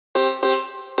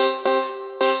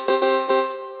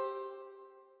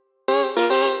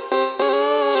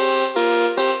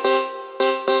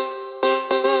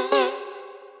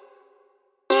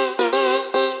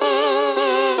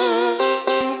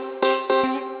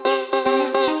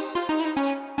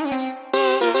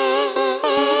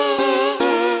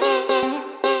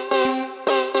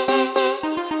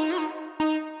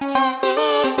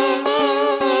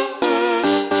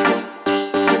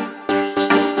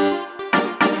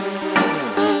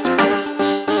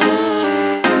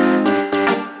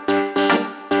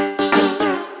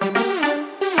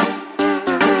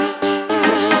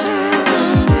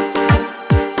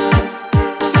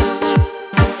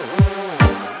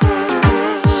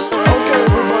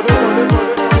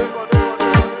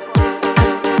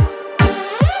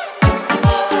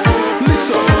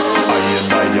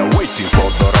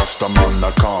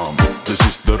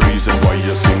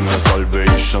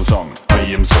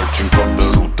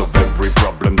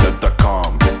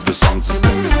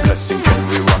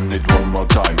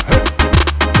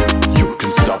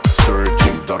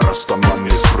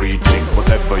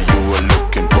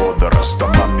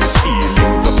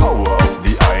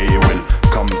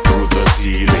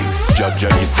Jah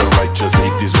is the righteous,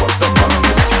 it is what the man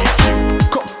is teaching.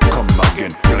 Come again,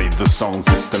 play the sound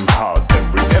system hard.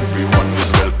 Everyone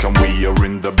is welcome, we are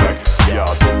in the back. Yeah,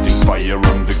 putting fire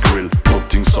on the grill,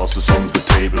 putting sauces on the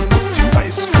table, putting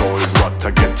ice cold water,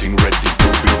 getting ready to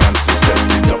be dancing. Set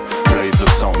it up, play the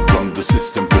sound, run the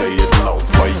system, play it loud.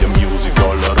 Fire music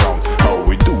all around, how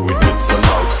we do it, it's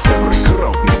allowed. Every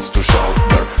crowd needs to shout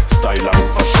their style and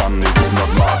fashion, it's not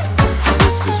mad.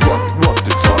 This is what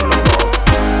it's all about.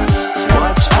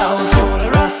 Watch out for the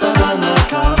Rastaman that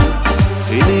come.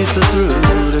 He leads us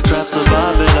through the traps of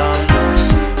Babylon.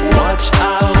 Watch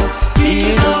out,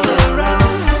 he is all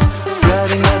around,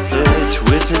 spreading message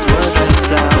with his word and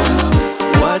sound.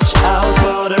 Watch out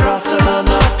for the Rastaman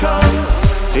that come.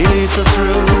 He leads us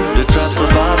through the traps of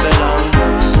Babylon.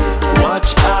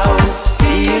 Watch out,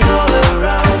 he is all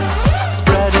around,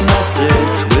 spreading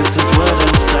message with his word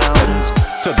and sound.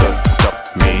 To the dub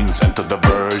means enter the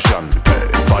version.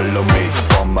 Follow me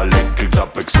for my little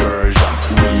dub excursion.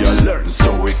 We all learn so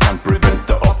we can prevent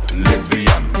the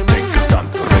Oblivion. Take a stand,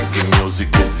 reggae music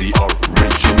is the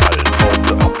original. For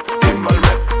the optimal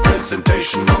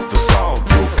representation of the sound,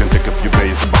 you can take a few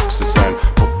bass boxes and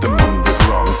put them on the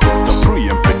ground. Put a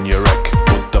preamp in your rack,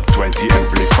 put up 20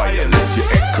 amplifier. Let your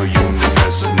echo unit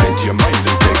resonate your mind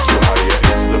and take you higher.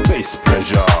 It's the bass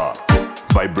pressure,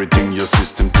 vibrating your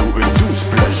system to induce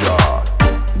pleasure.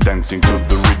 Dancing to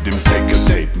the rhythm, take a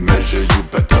tape measure. You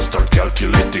better start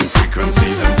calculating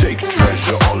frequencies and take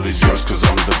treasure. All is yours cause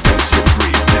on the dance you're free.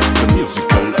 It's the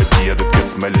musical idea that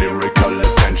gets my lyrical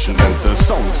attention, and the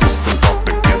sound system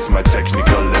topic gets my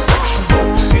technical affection.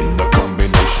 Both in